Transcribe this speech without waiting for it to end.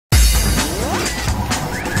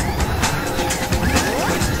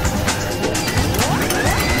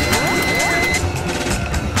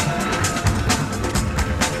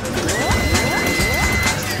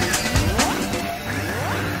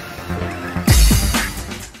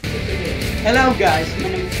Hello guys, my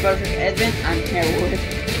name is Perfect Edwin. I'm here with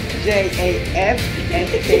JAF and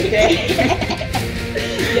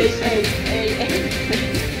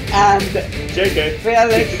JK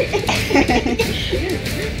Felix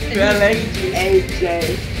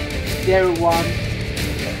AJ01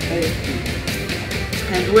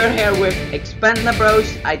 and we're here with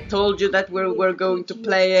Expendabros. I told you that we were going to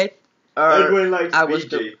play it. Edwin likes I was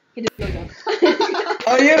BG.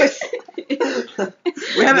 Oh yes!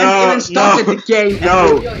 We haven't even started the game.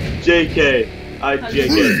 No, JK. I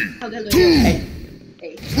JK. I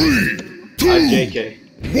JK.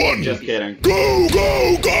 Just kidding. Go,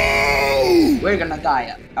 go, go! We're gonna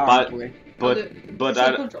die, aren't we? But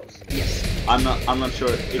Yes. I'm not sure.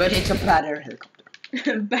 But it's a better helicopter.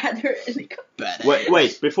 Better helicopter.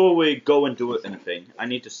 Wait. Before we go and do anything, I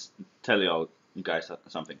need to tell you guys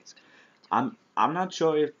something. I'm not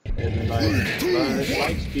sure if it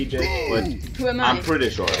likes BJ, but Who am I? I'm pretty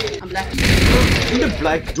sure. I'm black. You're the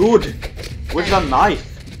black dude with a knife.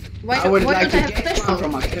 Why I would why like don't I to have get special? one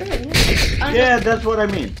from a kid. Yeah, that's what I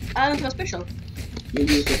mean. I don't have special. You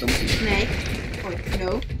use it on B. Nej. Or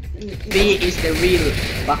no. B is the real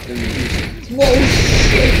button you use. Whoa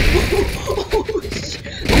shit!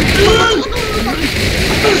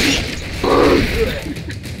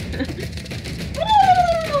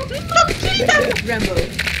 Rambo.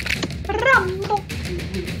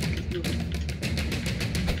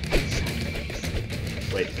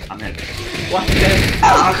 Wait, I'm in. What the?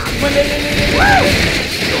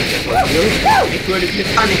 It would be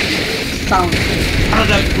funny sound.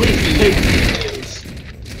 Please.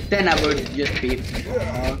 Then I would just be.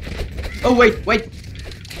 Oh wait.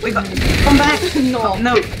 Come back.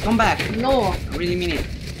 No, come back. No. I really mean it.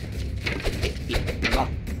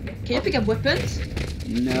 Can you pick up weapons?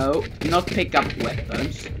 No, not pick up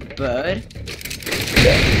weapons, but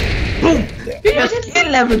boom! You just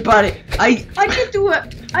kill everybody. I didn't do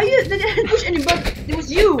it. I didn't push any button. It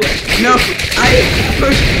was you. no, I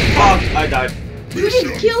pushed. Fuck, I died. You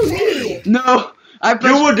didn't kill me. No, I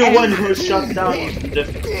pushed. You were the one who shut down the.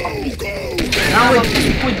 Now we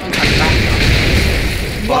don't have backup.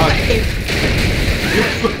 What? You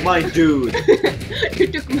took my dude. You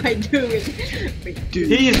took my dude.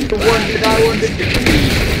 He's the one that I wanted to be.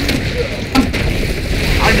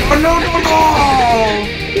 No!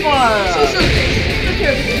 So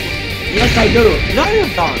Yes, I do. Now you're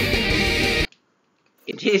done.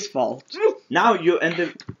 It's his fault. Now you end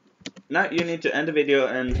the. Now you need to end the video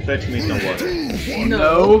and fetch me some water.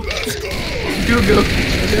 No. Google.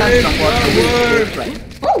 That's some water.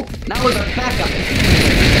 Oh, now we got backup.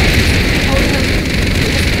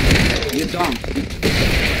 You don't.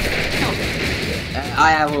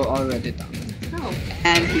 I have already done. How?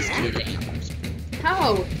 And he's killing.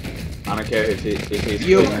 How? I don't care if he's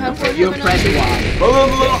You killing. press Y. I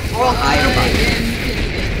am fine.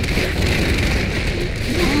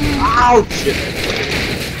 Ouch!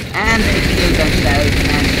 And they kill themselves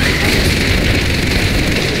and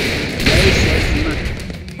racism.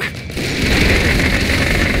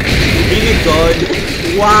 Being a god.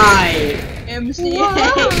 Why? MCA.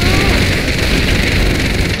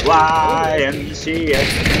 YMCA.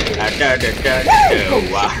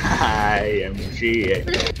 YMCA.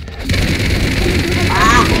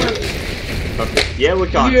 Okay. Yeah, we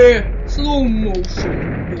can. Yeah, slow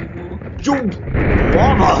motion. Jump!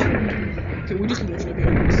 Lava! Okay, we just slow motion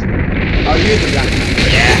again. Are you the black man?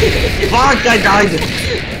 Yeah! Fuck, I died!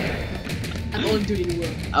 I'm only doing the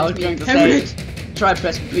work. I was going to say, try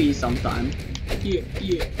press B sometime. Yeah.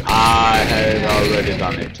 I had already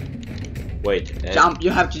done it. Wait. Jump, you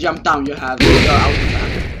have to jump down, you have your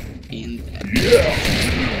autoback in there.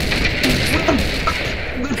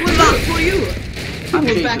 We're back for you.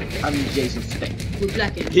 We're back. I'm Jason's thing. We're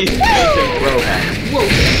black in. He's Jason Bro. Whoa,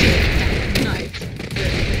 shit. Nice.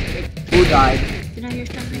 Who died? Did I hear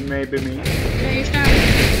something? Maybe me. Did I hear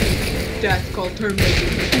something? That's called Terminator.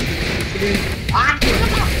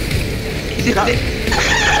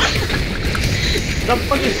 Stop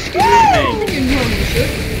fucking screaming! You know you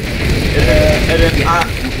should. And then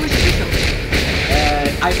Where's the pistol?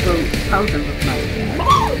 I threw thousands of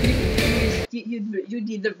knives. You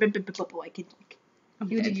did the I can.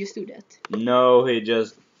 You did just do that. no, he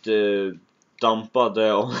just dumped on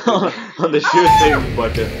the shooting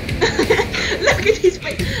button. Look at his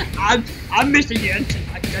face. I'm Mr. Jensen.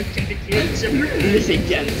 I can't take the kids. Listen,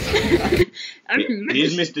 gents.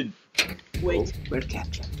 He's Mr. Wait, We're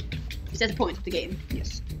captured. is that the point of the game?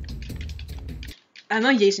 Yes. I'm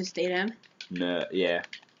on Jason Statham. No, yeah.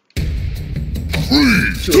 3,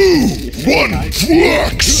 2, 1,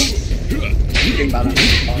 flex! You think about it.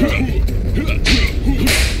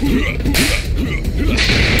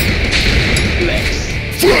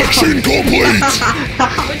 Mission complete!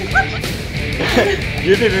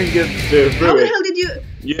 You didn't get How through the it. hell did you?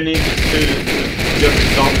 You need to just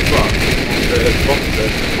stop from the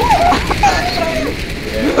boxes.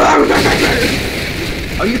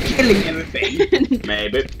 Are you killing everything?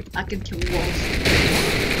 Maybe. I can kill walls.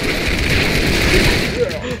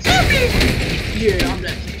 Zombie! Yeah, I'm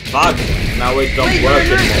dead. Fuck! Now it don't Wait, work no,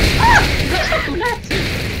 no, no. anymore. Ah! Don't let.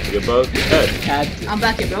 You're both dead. Cat, I'm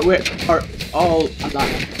back here, bro. we are all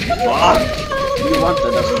alive. Fuck! You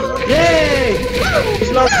wanted us to work. Yay!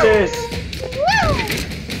 He's lost this!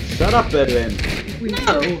 Shut up, Edwin.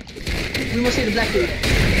 No. We must see the black dude.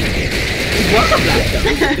 It was a black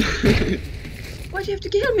guy. Why'd you have to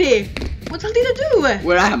kill me? What the hell did I do?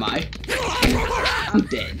 Where am I? I'm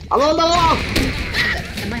dead. Hello, hello!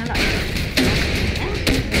 Am I alive?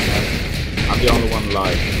 I'm the only one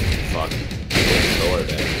alive. Fuck. Door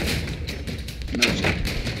there. No shit.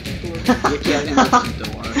 You're killing the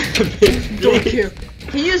door. Don't care.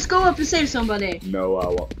 Can you just go up and save somebody? No,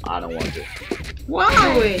 I don't want to.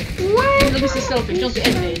 Why? Wait. Don't be so selfish. Don't do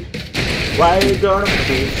anything. Why you gonna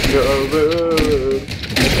be so rude?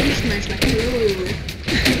 You smash like you.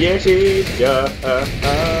 Yes, it's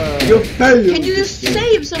You failed. Can you just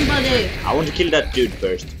save somebody? I want to kill that dude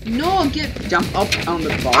first. No, Jump up on the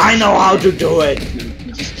bar? I know how to do it!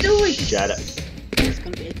 just do it. Shut up. It's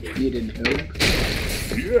gonna be epic. You didn't hope.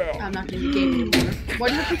 I'm not in the game anymore. Why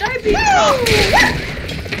do you have to die,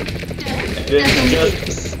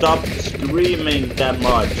 Just stop screaming that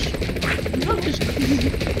much. No, just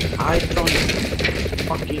I don't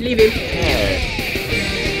fucking leave him. care.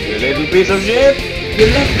 You little piece of shit! You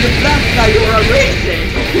left the black guy, you're a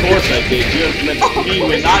racist! Of course I did. You left me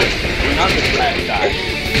when I'm the black guy.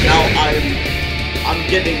 Now I'm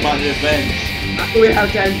getting my revenge. We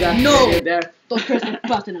have to end that No. video there. Don't press the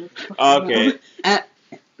button. Okay.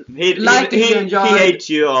 He Like if you enjoyed. hates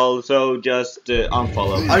you all, so just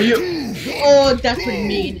unfollow. Are you? Oh, that's pretty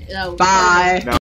mean. That was- Bye! No.